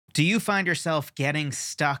Do you find yourself getting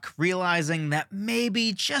stuck, realizing that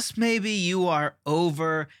maybe, just maybe, you are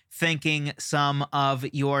overthinking some of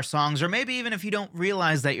your songs? Or maybe even if you don't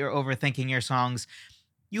realize that you're overthinking your songs,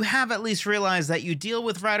 you have at least realized that you deal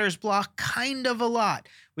with writer's block kind of a lot,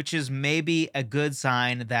 which is maybe a good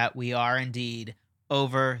sign that we are indeed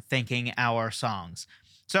overthinking our songs.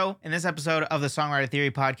 So, in this episode of the Songwriter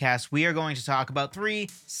Theory podcast, we are going to talk about 3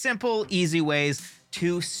 simple, easy ways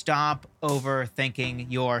to stop overthinking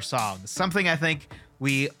your songs. Something I think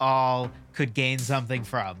we all could gain something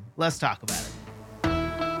from. Let's talk about it.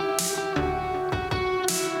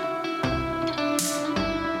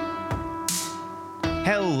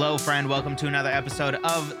 Hello, friend. Welcome to another episode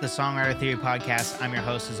of the Songwriter Theory podcast. I'm your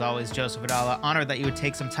host, as always, Joseph Adala. Honored that you would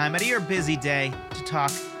take some time out of your busy day to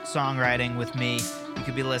talk songwriting with me. You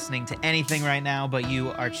could be listening to anything right now, but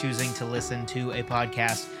you are choosing to listen to a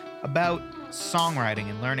podcast about songwriting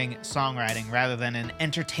and learning songwriting rather than an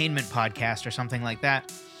entertainment podcast or something like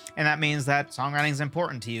that. And that means that songwriting is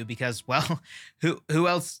important to you because, well, who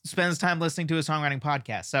else spends time listening to a songwriting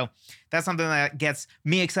podcast? So that's something that gets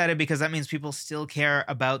me excited because that means people still care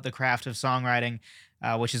about the craft of songwriting,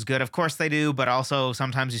 which is good. Of course they do, but also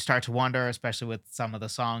sometimes you start to wonder, especially with some of the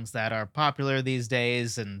songs that are popular these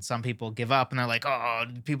days, and some people give up and they're like, oh,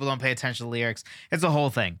 people don't pay attention to the lyrics. It's a whole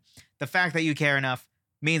thing. The fact that you care enough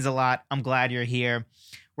means a lot. I'm glad you're here.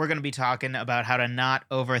 We're going to be talking about how to not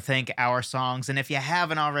overthink our songs. And if you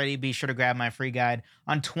haven't already, be sure to grab my free guide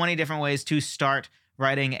on 20 different ways to start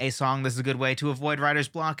writing a song. This is a good way to avoid writer's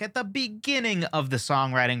block at the beginning of the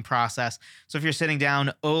songwriting process. So if you're sitting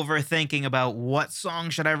down overthinking about what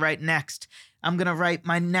song should I write next, I'm going to write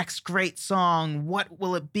my next great song. What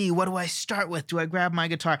will it be? What do I start with? Do I grab my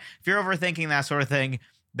guitar? If you're overthinking that sort of thing,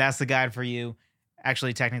 that's the guide for you.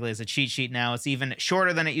 Actually, technically, it's a cheat sheet now. It's even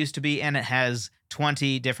shorter than it used to be, and it has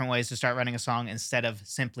 20 different ways to start writing a song instead of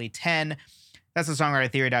simply 10. That's the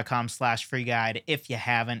songwritertheory.com/free guide if you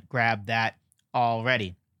haven't grabbed that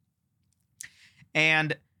already.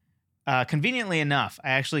 And conveniently enough,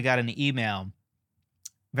 I actually got an email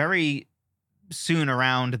very soon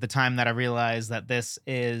around the time that I realized that this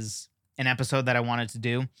is an episode that I wanted to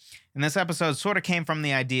do. And this episode sort of came from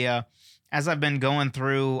the idea, as I've been going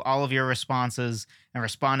through all of your responses and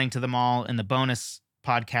responding to them all in the bonus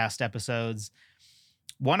podcast episodes,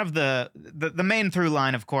 one of the main through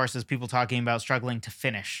line, of course, is people talking about struggling to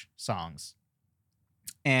finish songs.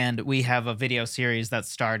 And we have a video series that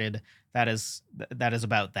started that is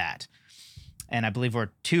about that. And I believe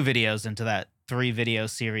we're 2 videos into that 3 video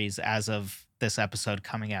series as of this episode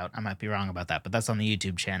coming out. I might be wrong about that, but that's on the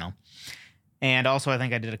YouTube channel. And also, I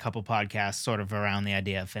think I did a couple podcasts sort of around the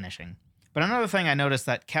idea of finishing. But another thing I noticed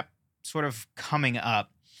that kept sort of coming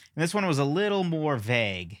up, and this one was a little more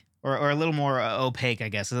vague or a little more opaque, I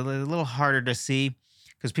guess, a little harder to see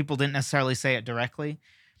because people didn't necessarily say it directly.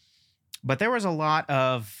 But there was a lot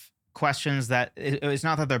of questions that it's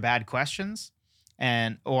not that they're bad questions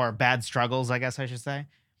or bad struggles, I guess I should say.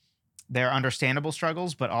 They're understandable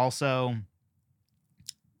struggles, but also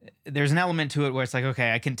there's an element to it where it's like,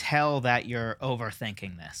 okay, I can tell that you're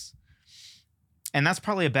overthinking this. And that's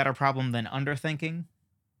probably a better problem than underthinking,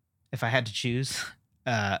 if I had to choose.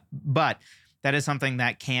 But that is something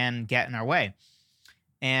that can get in our way.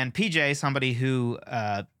 And PJ, somebody who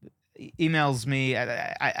emails me,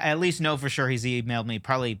 I at least know for sure he's emailed me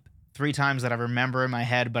probably 3 times that I remember in my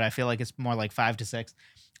head, but I feel like it's more like 5 to 6.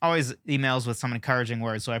 Always emails with some encouraging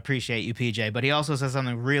words, so I appreciate you, PJ. But he also says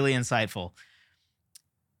something really insightful.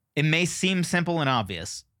 It may seem simple and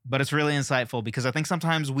obvious, but it's really insightful because I think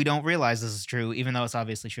sometimes we don't realize this is true, even though it's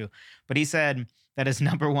obviously true. But he said that his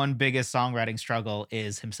number one biggest songwriting struggle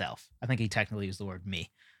is himself. I think he technically used the word me,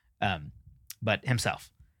 but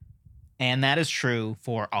himself. And that is true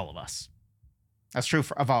for all of us. That's true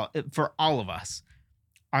for all of us.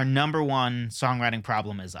 Our number one songwriting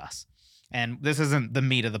problem is us. And this isn't the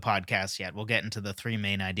meat of the podcast yet. We'll get into the 3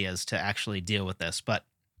 main ideas to actually deal with this. But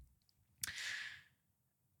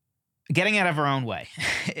getting out of our own way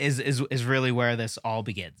is really where this all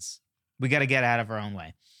begins. We got to get out of our own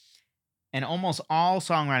way. And almost all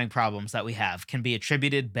songwriting problems that we have can be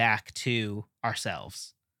attributed back to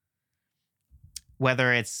ourselves.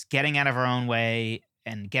 Whether it's getting out of our own way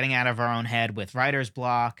and getting out of our own head with writer's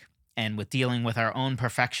block and with dealing with our own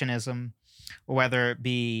perfectionism, or whether it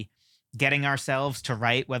be getting ourselves to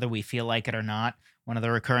write whether we feel like it or not. One of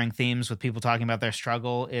the recurring themes with people talking about their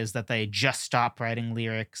struggle is that they just stop writing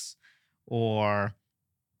lyrics, or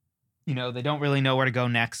they don't really know where to go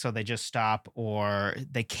next, so they just stop, or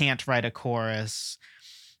they can't write a chorus.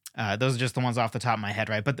 Those are just the ones off the top of my head,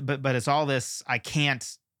 right? But it's all this, I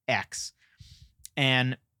can't X.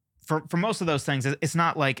 And for most of those things, it's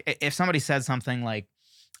not like if somebody said something like,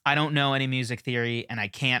 I don't know any music theory and I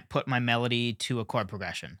can't put my melody to a chord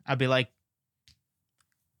progression, I'd be like,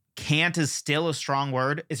 can't is still a strong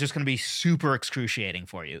word. It's just going to be super excruciating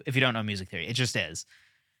for you if you don't know music theory. It just is.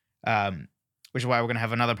 Which is why we're going to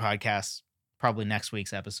have another podcast, probably next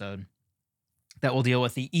week's episode, that will deal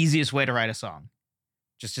with the easiest way to write a song.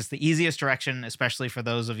 Just the easiest direction, especially for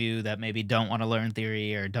those of you that maybe don't want to learn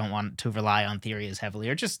theory or don't want to rely on theory as heavily,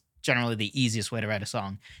 or just generally the easiest way to write a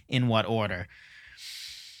song, in what order.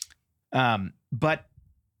 But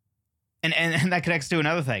that connects to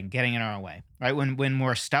another thing, getting in our own way, right? When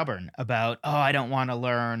we're stubborn about, oh, I don't want to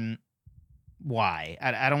learn why.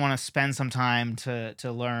 I don't want to spend some time to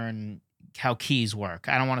learn how keys work.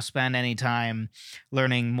 I don't want to spend any time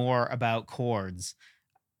learning more about chords.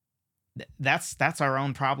 That's our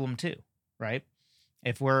own problem too, right?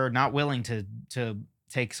 If we're not willing to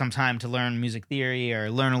take some time to learn music theory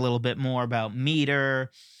or learn a little bit more about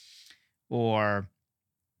meter or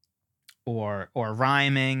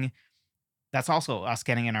rhyming, that's also us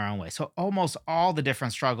getting in our own way. So almost all the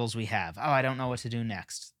different struggles we have, oh, I don't know what to do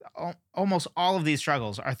next. Almost all of these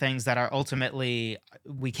struggles are things that are ultimately,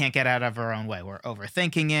 we can't get out of our own way. We're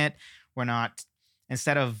overthinking it. We're not,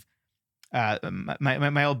 instead of,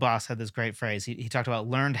 my old boss had this great phrase. He talked about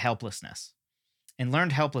learned helplessness. And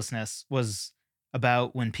learned helplessness was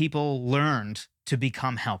about when people learned to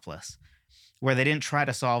become helpless, where they didn't try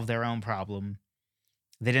to solve their own problem.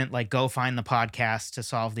 They didn't like go find the podcast to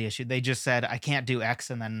solve the issue. They just said, I can't do X,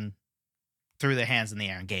 and then threw their hands in the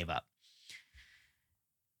air and gave up.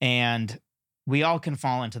 And we all can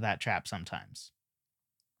fall into that trap sometimes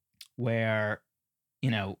where,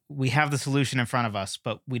 we have the solution in front of us,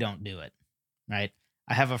 but we don't do it, right?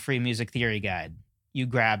 I have a free music theory guide. You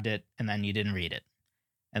grabbed it and then you didn't read it.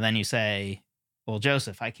 And then you say, well,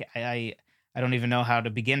 Joseph, I don't even know how to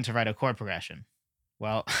begin to write a chord progression.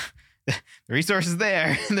 Well, the resource is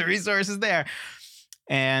there. The resource is there.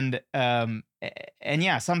 And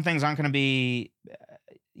yeah, some things aren't going to be,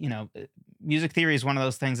 music theory is one of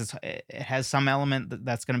those things. It has some element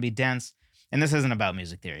that's going to be dense. And this isn't about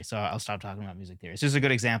music theory, so I'll stop talking about music theory. It's just a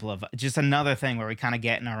good example of just another thing where we kind of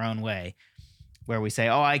get in our own way, where we say,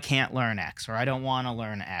 oh, I can't learn X, or I don't want to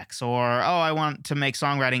learn X, or, oh, I want to make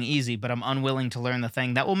songwriting easy, but I'm unwilling to learn the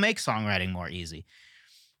thing that will make songwriting more easy,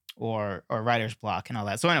 or writer's block and all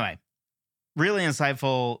that. So anyway, really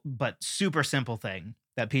insightful, but super simple thing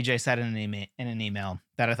that PJ said in an email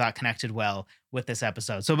that I thought connected well with this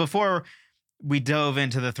episode. So before we dove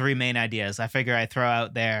into the three main ideas, I figure I throw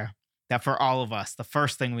out there that for all of us, the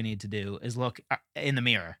first thing we need to do is look in the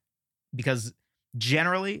mirror, because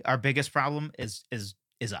generally our biggest problem is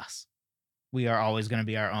us. We are always going to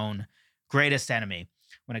be our own greatest enemy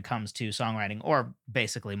when it comes to songwriting, or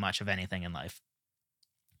basically much of anything in life.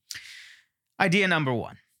 Idea number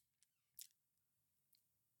one,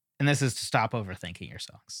 and this is to stop overthinking your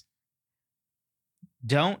songs.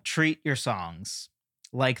 Don't treat your songs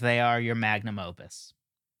like they are your magnum opus.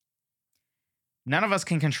 None of us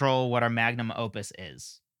can control what our magnum opus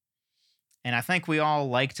is. And I think we all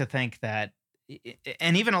like to think that,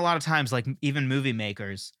 and even a lot of times, like even movie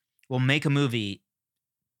makers will make a movie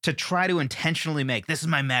to try to intentionally make, this is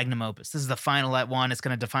my magnum opus. This is the final one. It's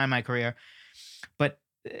going to define my career. But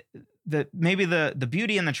maybe the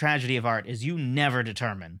beauty and the tragedy of art is you never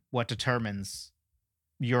determine what determines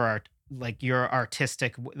your art, like your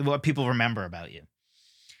artistic, what people remember about you.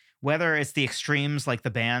 Whether it's the extremes, like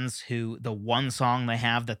the bands who the one song they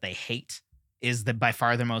have that they hate is by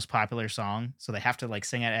far their most popular song, so they have to like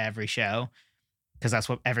sing it at every show because that's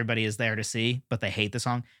what everybody is there to see, but they hate the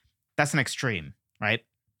song. That's an extreme, right?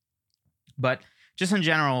 But just in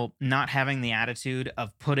general, not having the attitude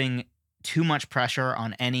of putting too much pressure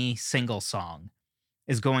on any single song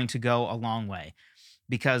is going to go a long way.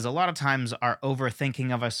 Because a lot of times our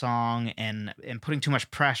overthinking of a song and putting too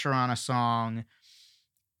much pressure on a song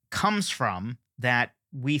comes from that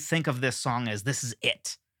we think of this song as this is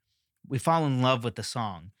it. We fall in love with the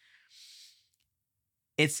song.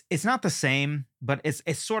 It's not the same, but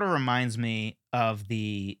it sort of reminds me of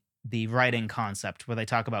the writing concept where they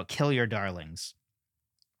talk about kill your darlings.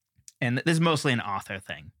 And this is mostly an author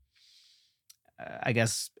thing. I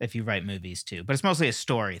guess if you write movies too, but it's mostly a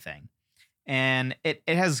story thing. And it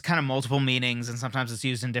has kind of multiple meanings, and sometimes it's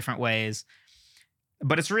used in different ways.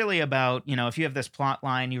 But it's really about, if you have this plot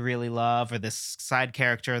line you really love, or this side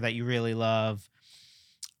character that you really love,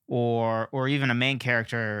 or even a main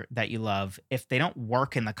character that you love, if they don't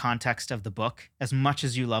work in the context of the book, as much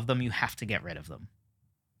as you love them, you have to get rid of them.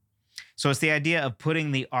 So it's the idea of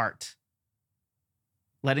putting the art,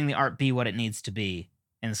 letting the art be what it needs to be,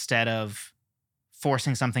 instead of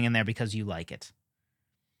forcing something in there because you like it.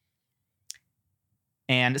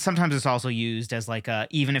 And sometimes it's also used as like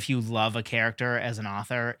even if you love a character as an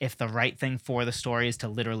author, if the right thing for the story is to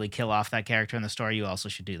literally kill off that character in the story, you also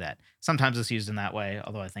should do that. Sometimes it's used in that way,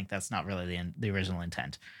 although I think that's not really the original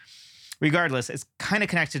intent. Regardless, it's kind of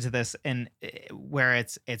connected to this, and where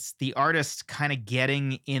it's the artist kind of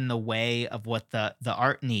getting in the way of what the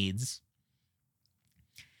art needs,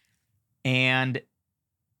 and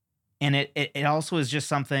it also is just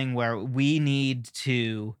something where we need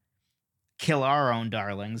to kill our own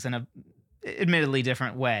darlings in a admittedly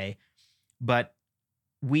different way, but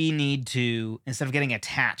we need to, instead of getting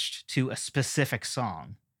attached to a specific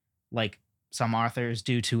song, like some authors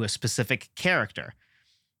do to a specific character,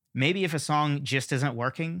 maybe if a song just isn't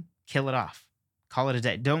working, kill it off. Call it a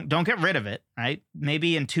day. Don't get rid of it, right?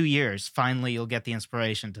 Maybe in 2 years, finally you'll get the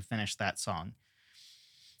inspiration to finish that song.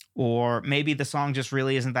 Or maybe the song just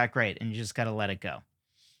really isn't that great and you just got to let it go.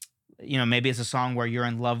 Maybe it's a song where you're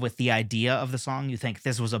in love with the idea of the song. You think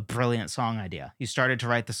this was a brilliant song idea. You started to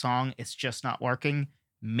write the song. It's just not working.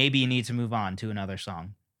 Maybe you need to move on to another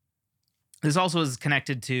song. This also is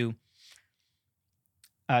connected to,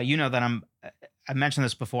 that I mentioned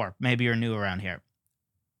this before. Maybe you're new around here.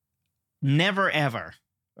 Never, ever,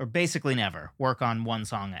 or basically never, work on one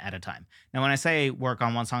song at a time. Now, when I say work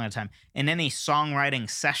on one song at a time, in any songwriting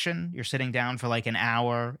session, you're sitting down for like an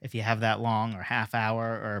hour, if you have that long, or half hour,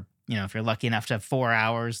 or if you're lucky enough to have 4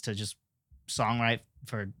 hours to just songwrite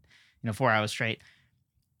for 4 hours straight.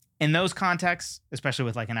 In those contexts, especially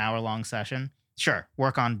with like an hour-long session, sure,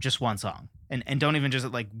 work on just one song, and don't even just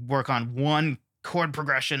like work on one chord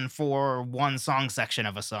progression for one song section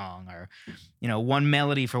of a song, or one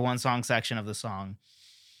melody for one song section of the song,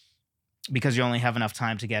 because you only have enough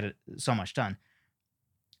time to get it so much done.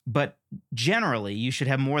 But generally, you should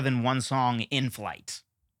have more than one song in flight.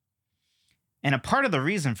 And a part of the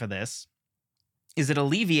reason for this is it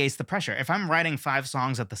alleviates the pressure. If I'm writing 5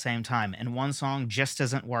 songs at the same time and one song just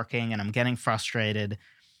isn't working and I'm getting frustrated,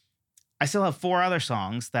 I still have 4 other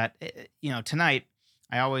songs that, tonight,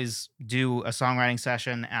 I always do a songwriting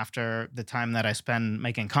session after the time that I spend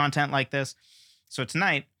making content like this. So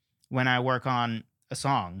tonight, when I work on a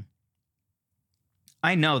song,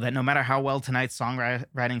 I know that no matter how well tonight's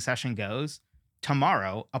songwriting session goes,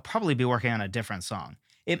 tomorrow I'll probably be working on a different song.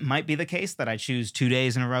 It might be the case that I choose 2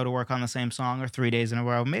 days in a row to work on the same song, or 3 days in a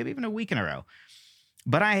row, maybe even a week in a row.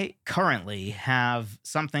 But I currently have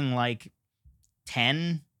something like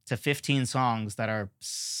 10 to 15 songs that are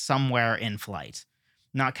somewhere in flight,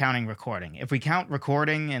 not counting recording. If we count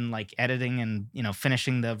recording and like editing and,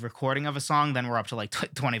 finishing the recording of a song, then we're up to like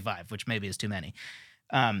 25, which maybe is too many.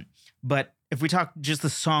 But if we talk just the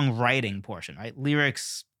songwriting portion, right?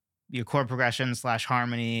 Lyrics, your chord progression /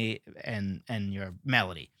 harmony, and your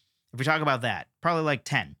melody. If we talk about that, probably like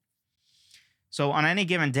 10. So on any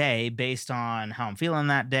given day, based on how I'm feeling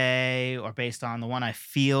that day, or based on the one I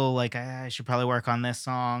feel like I should probably work on this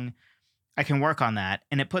song, I can work on that.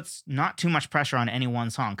 And it puts not too much pressure on any one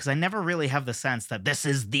song, because I never really have the sense that this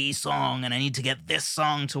is the song and I need to get this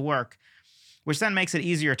song to work, which then makes it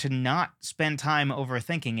easier to not spend time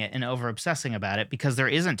overthinking it and over obsessing about it, because there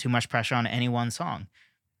isn't too much pressure on any one song.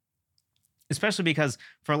 Especially because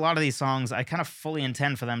for a lot of these songs, I kind of fully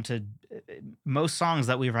intend for them to, most songs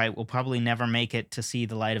that we write will probably never make it to see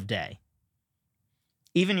the light of day.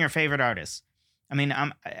 Even your favorite artists. I mean,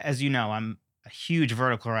 as you know, I'm a huge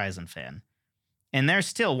Vertical Horizon fan. And there's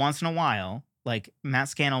still, once in a while, like Matt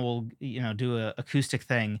Scannell will, do a acoustic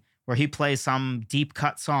thing where he plays some deep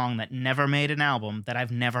cut song that never made an album that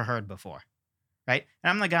I've never heard before, right?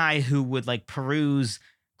 And I'm the guy who would like peruse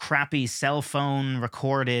crappy cell phone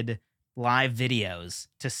recorded live videos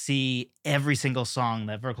to see every single song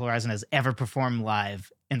that Vertical Horizon has ever performed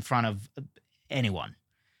live in front of anyone.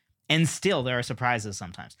 And still, there are surprises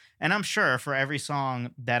sometimes. And I'm sure for every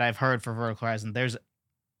song that I've heard for Vertical Horizon, there's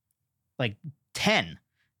like 10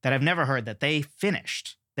 that I've never heard that they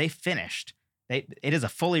finished. It is a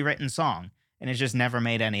fully written song, and it's just never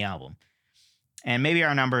made any album. And maybe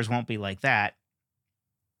our numbers won't be like that,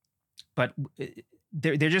 but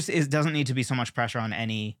there just doesn't need to be so much pressure on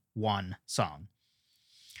any one song.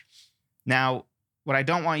 Now, what I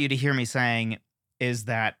don't want you to hear me saying is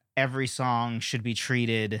that every song should be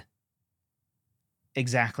treated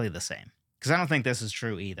exactly the same, because I don't think this is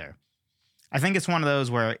true either. I think it's one of those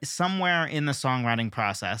where somewhere in the songwriting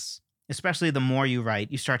process, especially the more you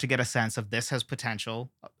write, you start to get a sense of this has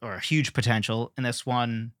potential, or a huge potential, and this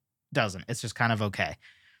one doesn't. It's just kind of okay.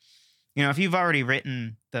 If you've already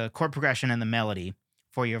written the chord progression and the melody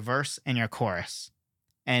for your verse and your chorus,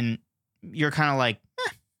 and you're kind of like,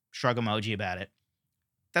 shrug emoji about it,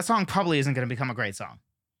 that song probably isn't going to become a great song,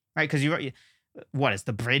 right? Because what is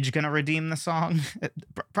the bridge going to redeem the song?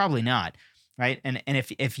 Probably not, right? And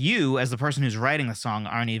if you, as the person who's writing the song,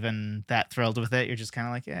 aren't even that thrilled with it, you're just kind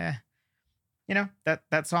of like,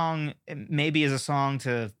 that song maybe is a song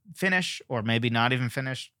to finish, or maybe not even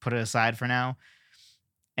finish. Put it aside for now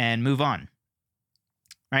and move on,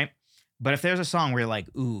 right? But if there's a song where you're like,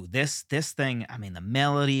 ooh, this thing, I mean, the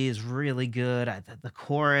melody is really good. The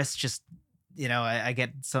chorus just, I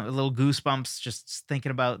get some little goosebumps just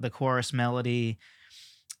thinking about the chorus melody,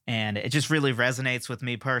 and it just really resonates with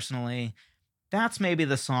me personally. That's maybe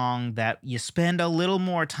the song that you spend a little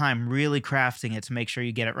more time really crafting it to make sure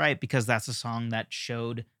you get it right, because that's a song that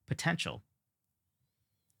showed potential.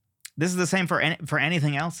 This is the same for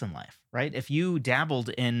anything else in life, right? If you dabbled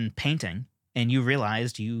in painting and you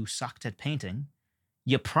realized you sucked at painting,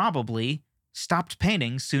 you probably stopped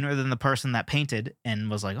painting sooner than the person that painted and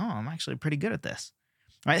was like, oh, I'm actually pretty good at this,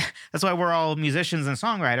 right? That's why we're all musicians and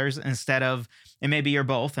songwriters instead of, and maybe you're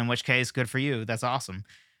both, in which case, good for you. That's awesome.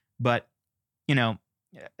 But,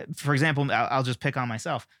 for example, I'll just pick on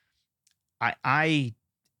myself. I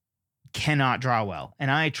cannot draw well.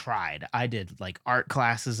 And I tried. I did like art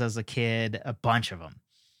classes as a kid, a bunch of them.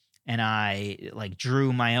 And I like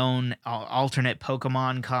drew my own alternate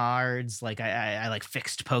Pokemon cards. Like I like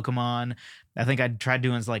fixed Pokemon. I think I tried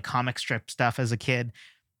doing like comic strip stuff as a kid.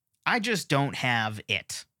 I just don't have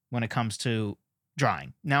it when it comes to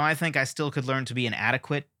drawing. Now, I think I still could learn to be an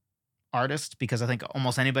adequate artist, because I think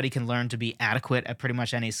almost anybody can learn to be adequate at pretty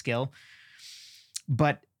much any skill.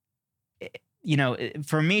 But,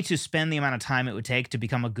 for me to spend the amount of time it would take to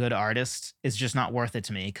become a good artist is just not worth it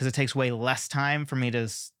to me, because it takes way less time for me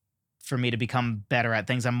to become better at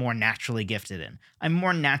things I'm more naturally gifted in. I'm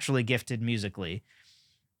more naturally gifted musically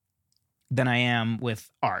than I am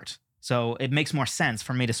with art. So it makes more sense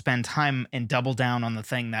for me to spend time and double down on the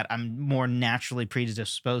thing that I'm more naturally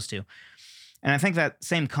predisposed to. And I think that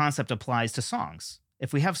same concept applies to songs.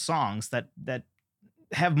 If we have songs that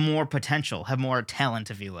have more potential, have more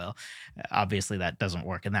talent, if you will, obviously that doesn't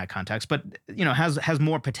work in that context, but has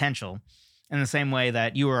more potential, in the same way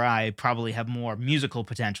that you or I probably have more musical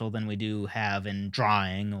potential than we do have in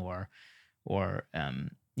drawing or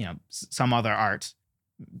some other art,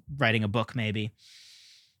 writing a book maybe.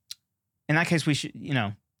 In that case, we should,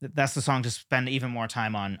 that's the song to spend even more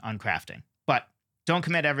time on crafting. But don't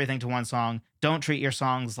commit everything to one song. Don't treat your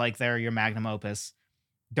songs like they're your magnum opus.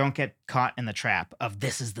 Don't get caught in the trap of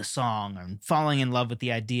this is the song, or falling in love with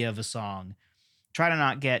the idea of a song. Try to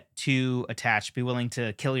not get too attached. Be willing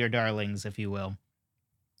to kill your darlings, if you will,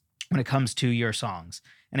 when it comes to your songs.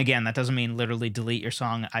 And again, that doesn't mean literally delete your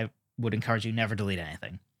song. I would encourage you never delete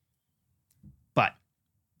anything. But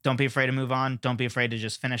don't be afraid to move on. Don't be afraid to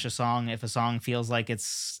just finish a song. If a song feels like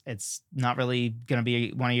it's not really going to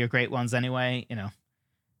be one of your great ones anyway,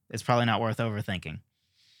 it's probably not worth overthinking.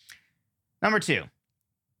 Number 2,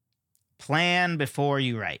 plan before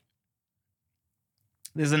you write.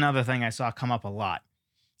 This is another thing I saw come up a lot,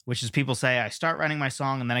 which is people say, I start writing my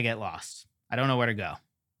song and then I get lost. I don't know where to go.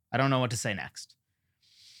 I don't know what to say next.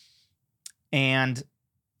 And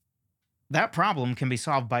that problem can be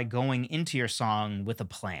solved by going into your song with a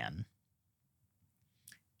plan.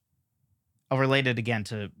 I'll relate it again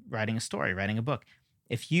to writing a story, writing a book.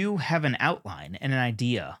 If you have an outline and an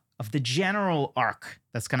idea of the general arc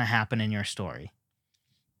that's going to happen in your story,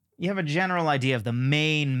 you have a general idea of the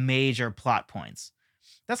main major plot points.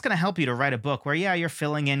 That's going to help you to write a book where, you're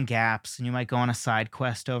filling in gaps, and you might go on a side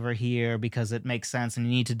quest over here because it makes sense and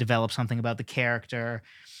you need to develop something about the character,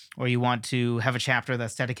 or you want to have a chapter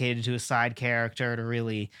that's dedicated to a side character to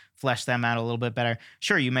really flesh them out a little bit better.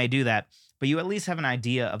 Sure, you may do that, but you at least have an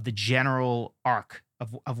idea of the general arc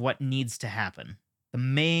of what needs to happen, the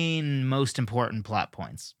main, most important plot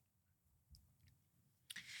points.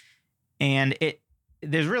 And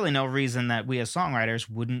there's really no reason that we as songwriters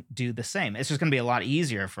wouldn't do the same. It's just going to be a lot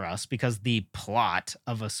easier for us because the plot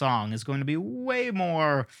of a song is going to be way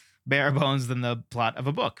more bare bones than the plot of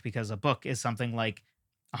a book, because a book is something like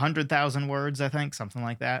 100,000 words, I think, something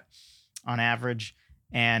like that on average.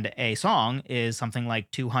 And a song is something like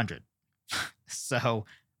 200. So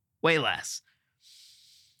way less.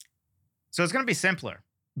 So it's going to be simpler,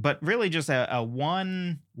 but really just a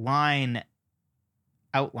one line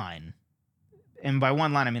outline. And by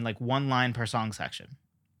one line, I mean like one line per song section,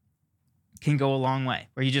 can go a long way.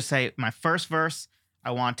 Where you just say, my first verse,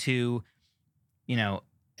 I want to,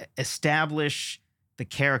 establish the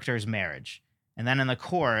character's marriage. And then in the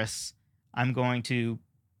chorus, I'm going to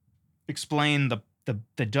explain the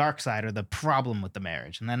dark side or the problem with the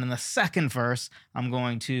marriage. And then in the second verse, I'm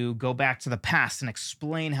going to go back to the past and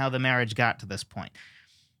explain how the marriage got to this point.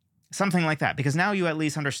 Something like that, because now you at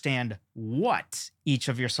least understand what each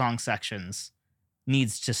of your song sections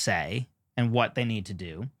needs to say and what they need to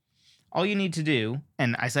do. All you need to do,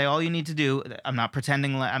 and I say all you need to do, I'm not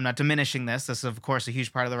pretending, I'm not diminishing this. This is, of course, a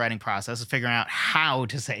huge part of the writing process, is figuring out how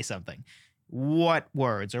to say something, what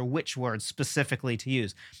words or which words specifically to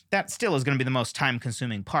use. That still is going to be the most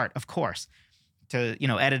time-consuming part, of course, to,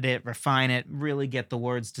 edit it, refine it, really get the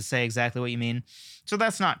words to say exactly what you mean. So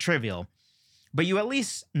that's not trivial, but you at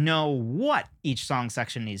least know what each song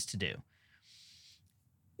section needs to do.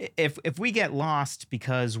 If we get lost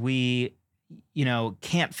because we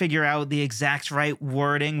can't figure out the exact right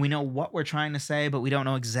wording, we know what we're trying to say, but we don't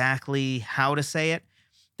know exactly how to say it.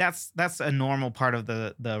 That's a normal part of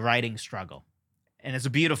the writing struggle. And it's a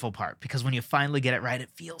beautiful part, because when you finally get it right, it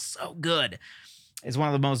feels so good. It's one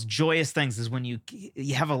of the most joyous things, is when you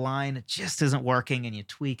have a line, it just isn't working, and you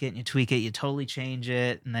tweak it and you tweak it, you totally change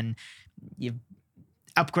it, and then you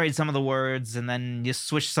upgrade some of the words, and then you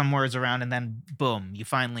switch some words around, and then boom, you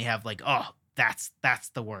finally have that's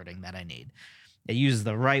the wording that I need. It uses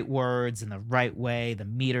the right words in the right way, the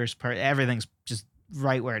meters per, everything's just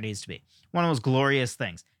right where it needs to be. One of those glorious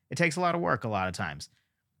things. It takes a lot of work a lot of times.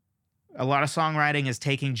 A lot of songwriting is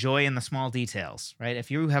taking joy in the small details, right?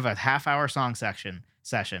 If you have a half-hour song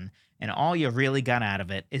session, and all you really got out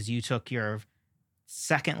of it is you took your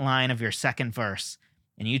second line of your second verse,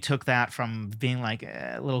 and you took that from being like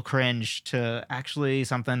a little cringe to actually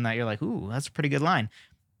something that you're like, ooh, that's a pretty good line.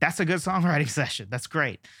 That's a good songwriting session. That's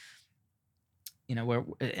great. We're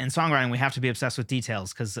in songwriting, we have to be obsessed with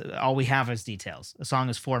details, because all we have is details. A song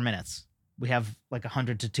is 4 minutes. We have like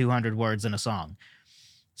 100 to 200 words in a song.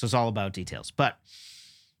 So it's all about details. But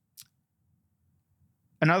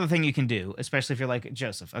another thing you can do, especially if you're like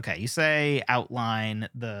Joseph, okay, you say outline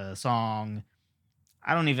the song.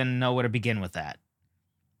 I don't even know where to begin with that.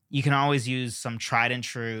 You can always use some tried and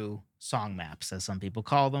true song maps, as some people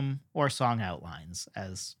call them, or song outlines,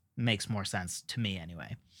 as makes more sense to me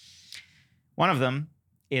anyway. One of them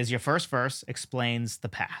is your first verse explains the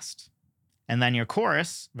past. And then your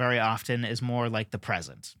chorus very often is more like the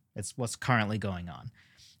present. It's what's currently going on.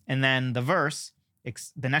 And then the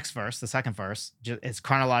next verse, the second verse, is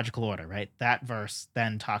chronological order, right? That verse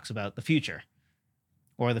then talks about the future,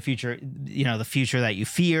 or the future, the future that you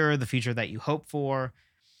fear, the future that you hope for,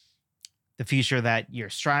 the future that you're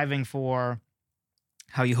striving for,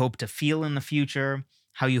 how you hope to feel in the future,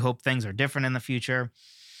 how you hope things are different in the future.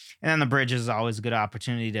 And then the bridge is always a good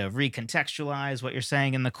opportunity to recontextualize what you're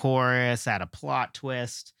saying in the chorus, add a plot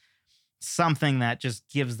twist, something that just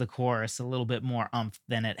gives the chorus a little bit more oomph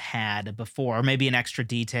than it had before, or maybe an extra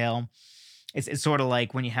detail. It's sort of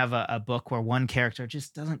like when you have a book where one character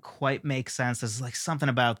just doesn't quite make sense. There's like something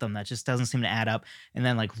about them that just doesn't seem to add up. And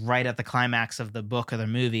then like right at the climax of the book or the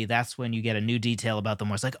movie, that's when you get a new detail about them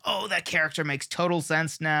where it's like, oh, that character makes total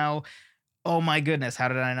sense now. Oh my goodness, how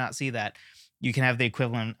did I not see that? You can have the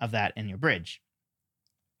equivalent of that in your bridge.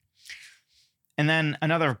 And then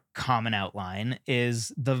another common outline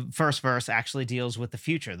is the first verse actually deals with the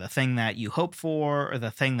future, the thing that you hope for or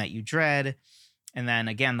the thing that you dread. And then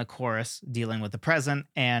again, the chorus dealing with the present,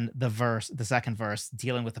 and the second verse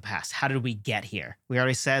dealing with the past. How did we get here? We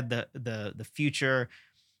already said the future,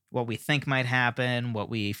 what we think might happen, what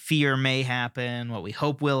we fear may happen, what we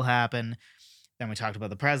hope will happen. Then we talked about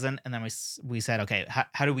the present, and then we said, okay,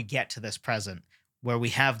 how do we get to this present where we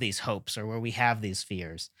have these hopes or where we have these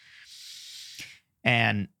fears?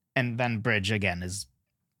 And then bridge again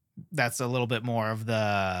that's a little bit more of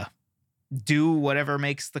the do whatever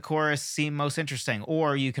makes the chorus seem most interesting,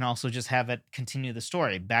 or you can also just have it continue the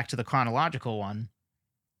story. Back to the chronological one,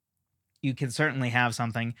 you can certainly have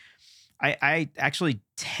something. I actually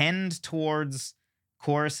tend towards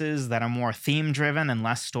choruses that are more theme driven and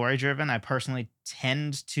less story driven. I personally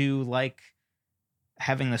tend to like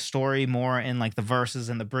having the story more in like the verses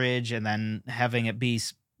and the bridge, and then having it be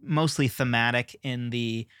mostly thematic in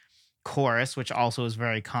the chorus, which also is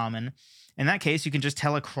very common. In that case, you can just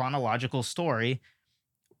tell a chronological story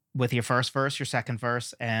with your first verse, your second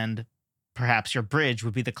verse, and perhaps your bridge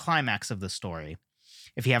would be the climax of the story.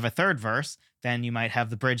 If you have a third verse, then you might have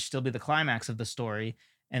the bridge still be the climax of the story.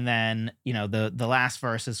 And then, the last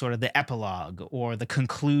verse is sort of the epilogue or the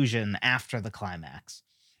conclusion after the climax.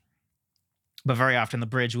 But very often the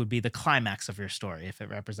bridge would be the climax of your story if it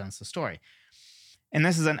represents the story. And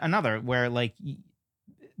this is another where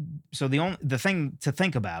so the thing to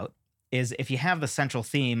think about is if you have the central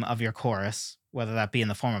theme of your chorus, whether that be in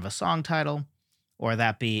the form of a song title or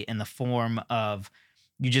that be in the form of,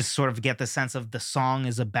 you just sort of get the sense of the song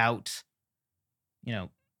is about,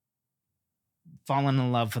 falling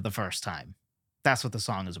in love for the first time. That's what the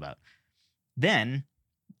song is about. Then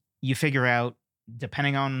you figure out,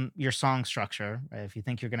 depending on your song structure, right, if you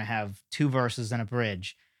think you're going to have two verses and a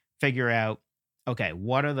bridge, figure out, okay,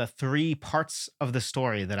 what are the three parts of the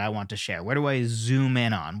story that I want to share? Where do I zoom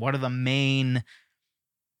in on? What are the main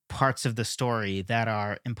parts of the story that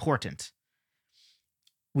are important?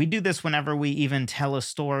 We do this whenever we even tell a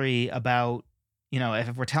story about,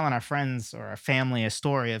 if we're telling our friends or our family a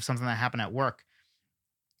story of something that happened at work.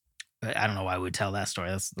 I don't know why we would tell that story.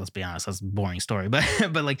 Let's be honest, that's a boring story. But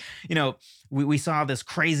but like, we saw this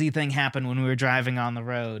crazy thing happen when we were driving on the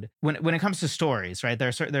road. When it comes to stories, right? There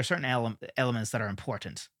are certain elements that are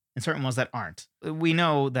important and certain ones that aren't. We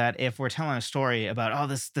know that if we're telling a story about, oh,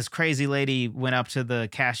 this crazy lady went up to the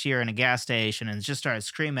cashier in a gas station and just started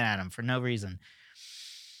screaming at him for no reason.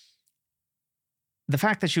 The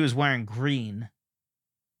fact that she was wearing green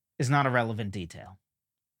is not a relevant detail.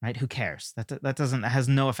 Right? Who cares? That has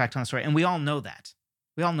no effect on the story. And we all know that.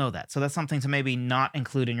 We all know that. So that's something to maybe not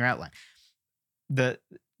include in your outline.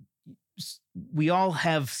 We all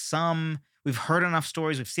have we've heard enough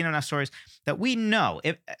stories, we've seen enough stories that we know.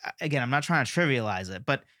 Again, I'm not trying to trivialize it,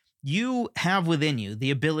 but you have within you the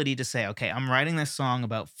ability to say, okay, I'm writing this song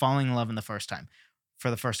about falling in love for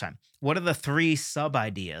the first time. What are the three sub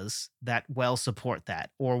ideas that well support that?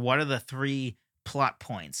 Or what are the three plot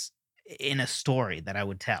points in a story that I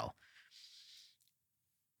would tell?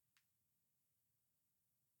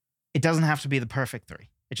 It doesn't have to be the perfect three.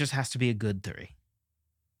 It just has to be a good three.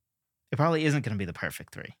 It probably isn't going to be the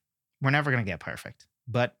perfect three. We're never going to get perfect.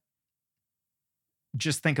 But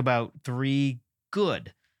just think about three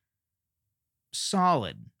good,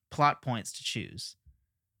 solid plot points to choose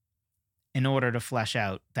in order to flesh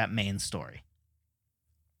out that main story.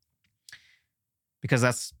 Because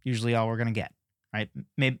that's usually all we're going to get. Right?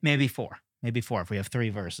 Maybe four if we have three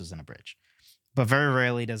verses and a bridge. But very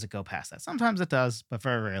rarely does it go past that. Sometimes it does, but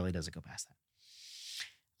very rarely does it go past that.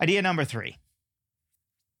 Idea number 3.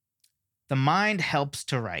 The mind helps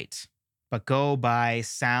to write, but go by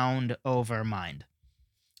sound over mind.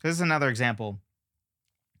 This is another example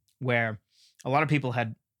where a lot of people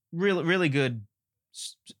had really, really good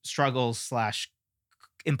struggles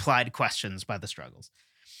 / implied questions by the struggles,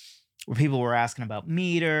 where people were asking about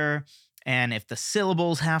meter, and if the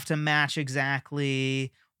syllables have to match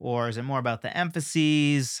exactly, or is it more about the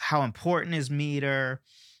emphases? How important is meter?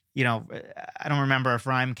 I don't remember if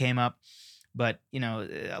rhyme came up, but,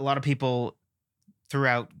 a lot of people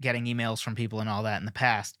throughout getting emails from people and all that in the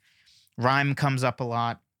past, rhyme comes up a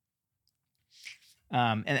lot.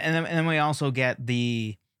 And then we also get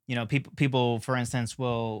the, people, for instance,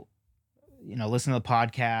 will, listen to the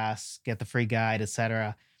podcast, get the free guide,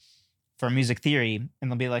 etc., for music theory,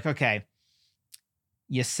 and they'll be like, okay,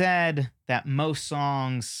 you said that most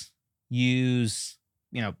songs use,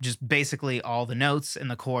 just basically all the notes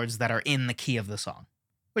and the chords that are in the key of the song,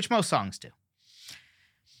 which most songs do.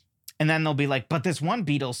 And then they'll be like, but this one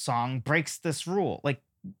Beatles song breaks this rule. Like,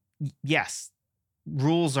 yes,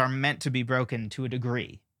 rules are meant to be broken to a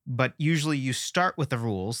degree, but usually you start with the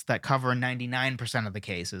rules that cover 99% of the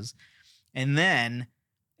cases. And then,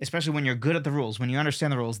 especially when you're good at the rules, when you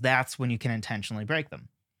understand the rules, that's when you can intentionally break them.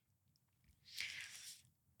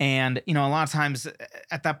 And, a lot of times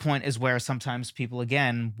at that point is where sometimes people,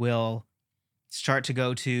 again, will start to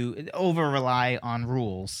go to over-rely on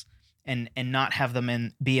rules and not have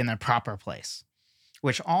them be in their proper place,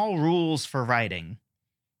 which all rules for writing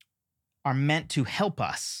are meant to help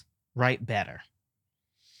us write better.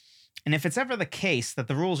 And if it's ever the case that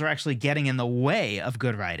the rules are actually getting in the way of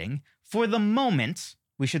good writing, for the moment,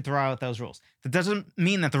 we should throw out those rules. That doesn't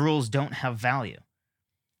mean that the rules don't have value.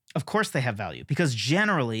 Of course they have value, because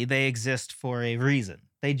generally they exist for a reason.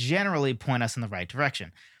 They generally point us in the right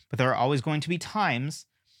direction. But there are always going to be times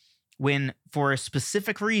when, for a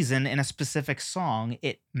specific reason in a specific song,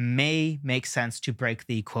 it may make sense to break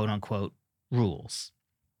the quote-unquote rules.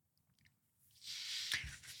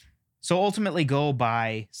 So ultimately go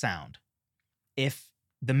by sound. If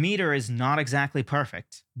the meter is not exactly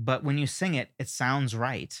perfect, but when you sing it, it sounds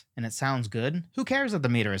right and it sounds good, who cares that the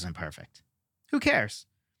meter isn't perfect? Who cares?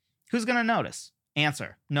 Who's going to notice?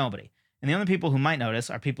 Answer, nobody. And the only people who might notice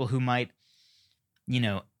are people who might,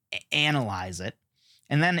 analyze it.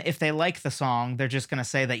 And then if they like the song, they're just going to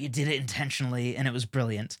say that you did it intentionally and it was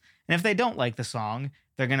brilliant. And if they don't like the song,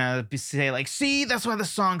 they're going to say like, see, that's why the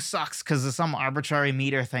song sucks, because of some arbitrary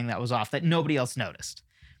meter thing that was off that nobody else noticed.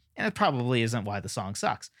 And it probably isn't why the song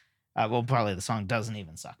sucks. Well, probably the song doesn't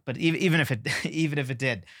even suck. But even if it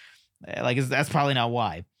did, that's probably not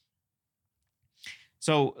why.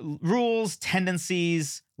 So rules,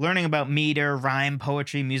 tendencies, learning about meter, rhyme,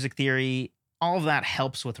 poetry, music theory, all of that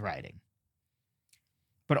helps with writing.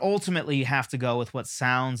 But ultimately, you have to go with what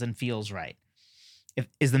sounds and feels right.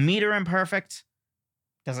 Is the meter imperfect?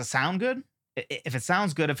 Does it sound good? If it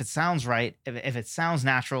sounds good, if it sounds right, if it sounds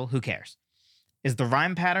natural, who cares? Is the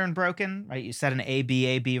rhyme pattern broken? Right? You set an A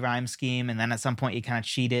B rhyme scheme, and then at some point you kind of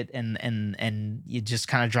cheat it and you just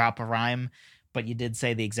kind of drop a rhyme, but you did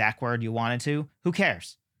say the exact word you wanted to. Who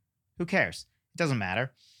cares? Who cares? It doesn't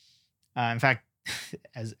matter. In fact,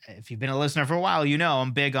 as if you've been a listener for a while, you know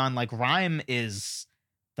I'm big on like rhyme is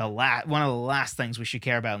one of the last things we should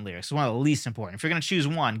care about in lyrics. It's one of the least important. If you're gonna choose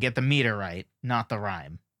one, get the meter right, not the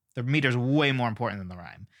rhyme. The meter is way more important than the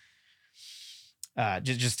rhyme.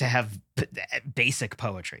 Just to have basic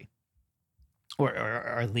poetry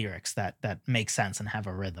or lyrics that make sense and have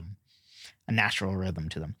a rhythm, a natural rhythm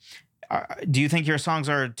to them. Do you think your songs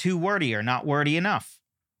are too wordy or not wordy enough?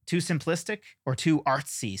 Too simplistic or too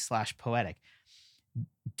artsy / poetic?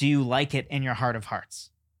 Do you like it in your heart of hearts?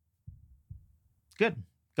 Good.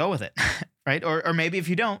 Go with it, right? Or maybe if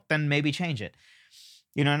you don't, then maybe change it.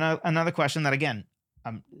 You know, another question that, again,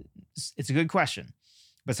 it's a good question,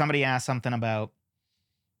 but somebody asked something about,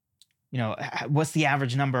 you know, what's the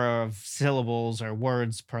average number of syllables or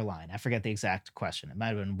words per line? I forget the exact question. It might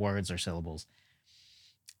have been words or syllables.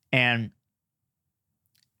 And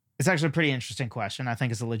it's actually a pretty interesting question. I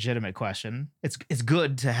think it's a legitimate question. It's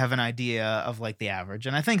good to have an idea of like the average.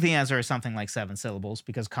 And I think the answer is something like 7 syllables,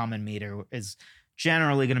 because common meter is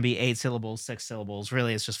generally going to be 8 syllables, 6 syllables.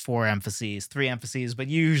 Really, it's just 4 emphases, 3 emphases, but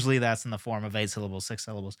usually that's in the form of 8 syllables, 6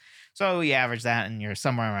 syllables. So you average that and you're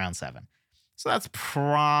somewhere around 7. So that's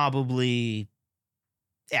probably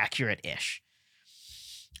accurate-ish.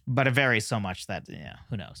 But it varies so much that,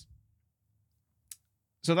 who knows?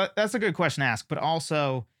 So that's a good question to ask, but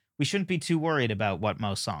also we shouldn't be too worried about what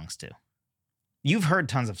most songs do. You've heard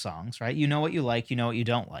tons of songs, right? You know what you like, you know what you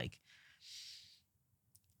don't like.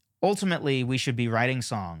 Ultimately, we should be writing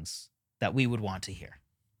songs that we would want to hear.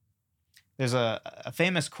 There's a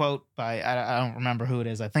famous quote by, I don't remember who it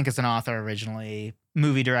is. I think it's an author originally.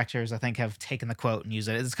 Movie directors, I think, have taken the quote and used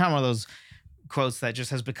it. It's kind of one of those quotes that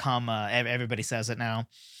just has become, everybody says it now.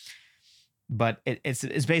 But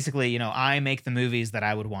it's basically, I make the movies that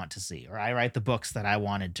I would want to see, or I write the books that I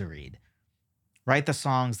wanted to read. Write the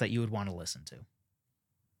songs that you would want to listen to.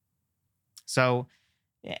 So,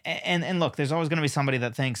 and look, there's always going to be somebody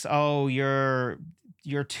that thinks, oh, you're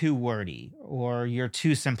too wordy, or you're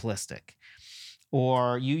too simplistic,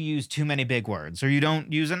 or you use too many big words, or you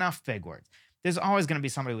don't use enough big words. There's always going to be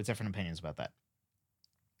somebody with different opinions about that.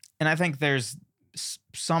 And I think there's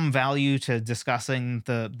some value to discussing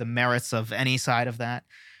the merits of any side of that,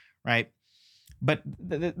 right? But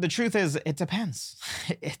the truth is, it depends.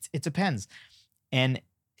 It depends. And,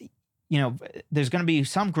 there's going to be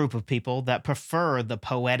some group of people that prefer the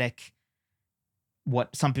poetic,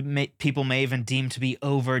 what some people may even deem to be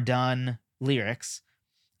overdone lyrics.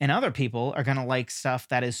 And other people are going to like stuff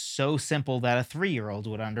that is so simple that a 3-year-old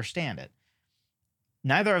would understand it.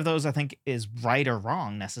 Neither of those, I think, is right or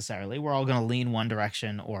wrong necessarily. We're all going to lean one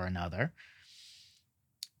direction or another.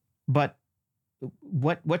 But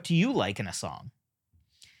what do you like in a song?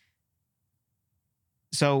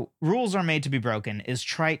 So rules are made to be broken is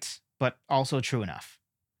trite, but also true enough.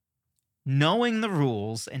 Knowing the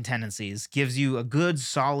rules and tendencies gives you a good,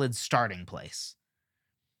 solid starting place.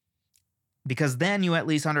 Because then you at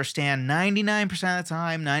least understand 99% of the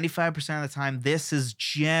time, 95% of the time, this is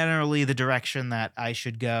generally the direction that I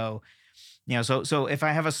should go. So if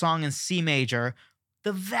I have a song in C major,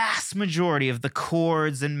 the vast majority of the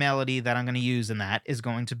chords and melody that I'm going to use in that is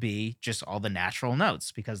going to be just all the natural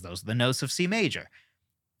notes, because those are the notes of C major.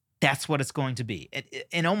 That's what it's going to be.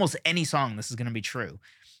 In almost any song, this is going to be true,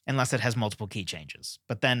 unless it has multiple key changes.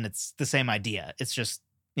 But then it's the same idea. It's just,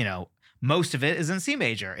 most of it is in C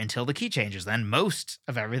major until the key changes. Then most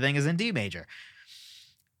of everything is in D major.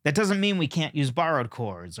 That doesn't mean we can't use borrowed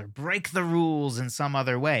chords or break the rules in some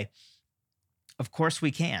other way. Of course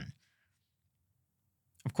we can.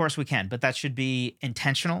 Of course we can, but that should be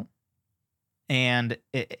intentional. And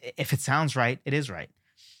if it sounds right, it is right.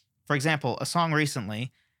 For example, a song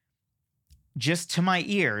recently, just to my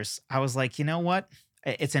ears, I was like, you know what?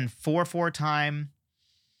 It's in 4/4 time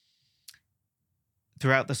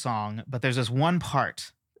throughout the song, but there's this one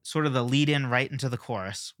part, sort of the lead in right into the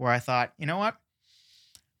chorus, where I thought, you know what?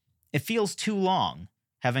 It feels too long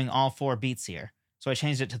having all 4 beats here. So I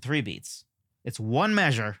changed it to 3 beats. It's one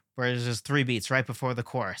measure where there's just 3 beats right before the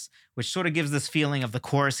chorus, which sort of gives this feeling of the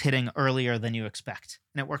chorus hitting earlier than you expect.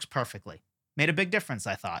 And it works perfectly. Made a big difference,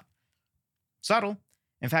 I thought. Subtle.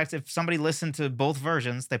 In fact, if somebody listened to both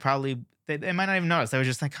versions, they might not even notice. They were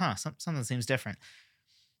just like, something seems different.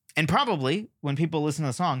 And probably when people listen to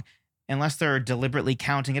the song, unless they're deliberately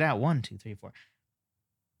counting it out. 1, 2, 3, 4.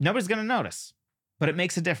 Nobody's going to notice, but it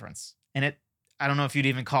makes a difference. And I don't know if you'd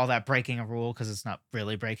even call that breaking a rule, because it's not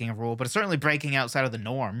really breaking a rule, but it's certainly breaking outside of the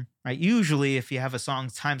norm, right? Usually if you have a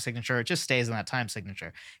song's time signature, it just stays in that time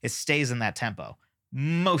signature. It stays in that tempo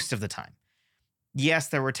most of the time. Yes,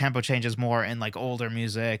 there were tempo changes more in like older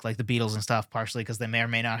music, like the Beatles and stuff, partially because they may or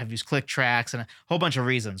may not have used click tracks and a whole bunch of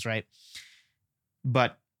reasons, right?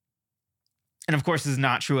 But, and of course, this is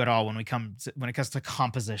not true at all when it comes to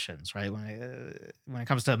compositions, right? When it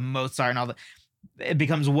comes to Mozart and all that, it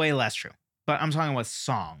becomes way less true. But I'm talking with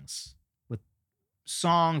songs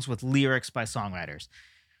with lyrics by songwriters.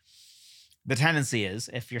 The tendency is,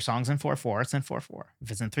 if your song's in 4/4, it's in 4/4.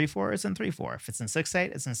 If it's in 3/4, it's in 3/4. If it's in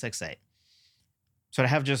 6/8, it's in 6/8. So to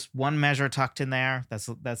have just one measure tucked in there,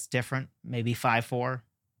 that's different. Maybe 5/4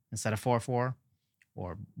 instead of 4/4,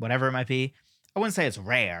 or whatever it might be. I wouldn't say it's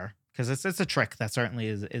rare, because it's a trick that certainly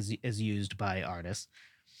is used by artists.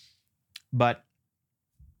 But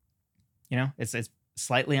it's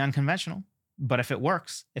slightly unconventional. But if it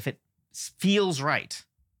works, if it feels right,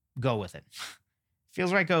 go with it.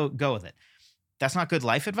 Feels right, go with it. That's not good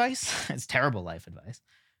life advice. It's terrible life advice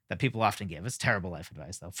that people often give. It's terrible life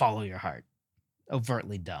advice, though. Follow your heart.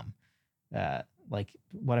 Overtly dumb. Like,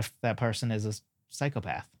 what if that person is a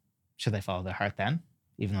psychopath? Should they follow their heart then,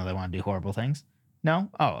 even though they want to do horrible things?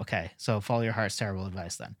 No? Oh, okay. So follow your heart's terrible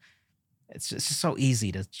advice then. It's just so easy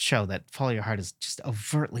to show that follow your heart is just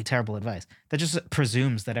overtly terrible advice. That just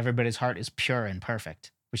presumes that everybody's heart is pure and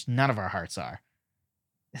perfect, which none of our hearts are.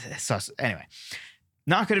 So anyway,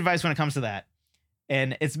 not good advice when it comes to that.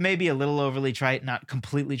 And it's maybe a little overly trite, not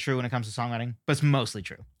completely true when it comes to songwriting, but it's mostly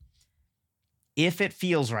true. If it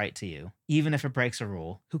feels right to you, even if it breaks a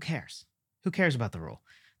rule, who cares? Who cares about the rule?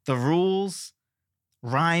 The rules,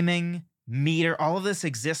 rhyming, meter, all of this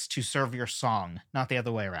exists to serve your song, not the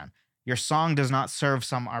other way around. Your song does not serve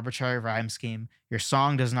some arbitrary rhyme scheme. Your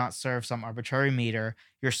song does not serve some arbitrary meter.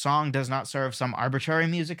 Your song does not serve some arbitrary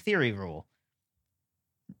music theory rule.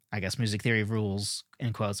 I guess music theory rules,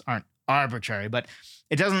 in quotes, aren't arbitrary, but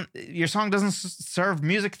your song doesn't serve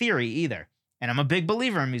music theory either. And I'm a big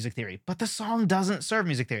believer in music theory, but the song doesn't serve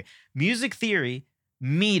music theory. Music theory,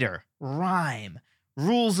 meter, rhyme,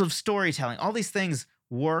 rules of storytelling, all these things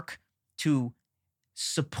work to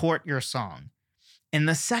support your song. And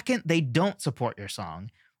the second they don't support your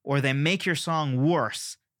song, or they make your song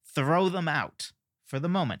worse, throw them out for the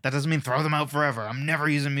moment. That doesn't mean throw them out forever. I'm never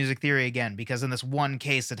using music theory again because in this one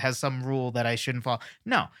case it has some rule that I shouldn't follow.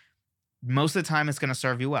 No, most of the time it's going to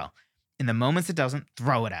serve you well. In the moments it doesn't,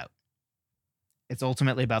 throw it out. It's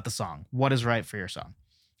ultimately about the song. What is right for your song?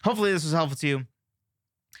 Hopefully this was helpful to you.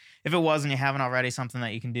 If it was and you haven't already, something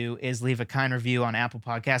that you can do is leave a kind review on Apple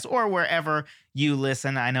Podcasts or wherever you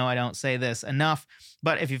listen. I know I don't say this enough,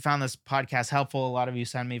 but if you found this podcast helpful, a lot of you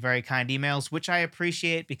send me very kind emails, which I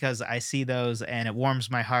appreciate because I see those and it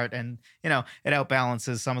warms my heart, and it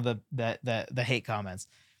outbalances some of the hate comments,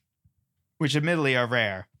 which admittedly are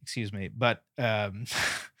rare. Excuse me, but it's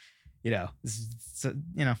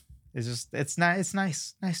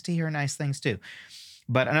nice to hear nice things too.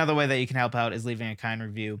 But another way that you can help out is leaving a kind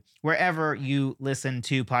review wherever you listen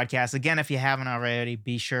to podcasts. Again, if you haven't already,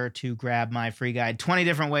 be sure to grab my free guide, 20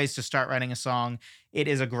 different ways to start writing a song. It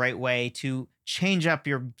is a great way to change up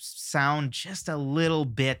your sound just a little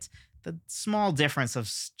bit. The small difference of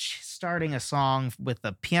starting a song with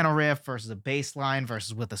a piano riff versus a bass line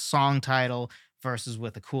versus with a song title versus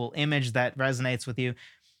with a cool image that resonates with you.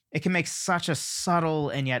 It can make such a subtle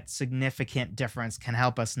and yet significant difference, can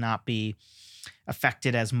help us not be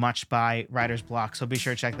affected as much by writer's block. So be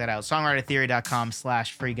sure to check that out.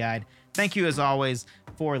 songwritertheory.com/free guide. Thank you as always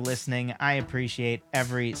for listening. I appreciate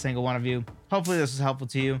every single one of you. Hopefully this was helpful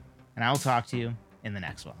to you, and I will talk to you in the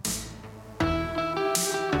next one.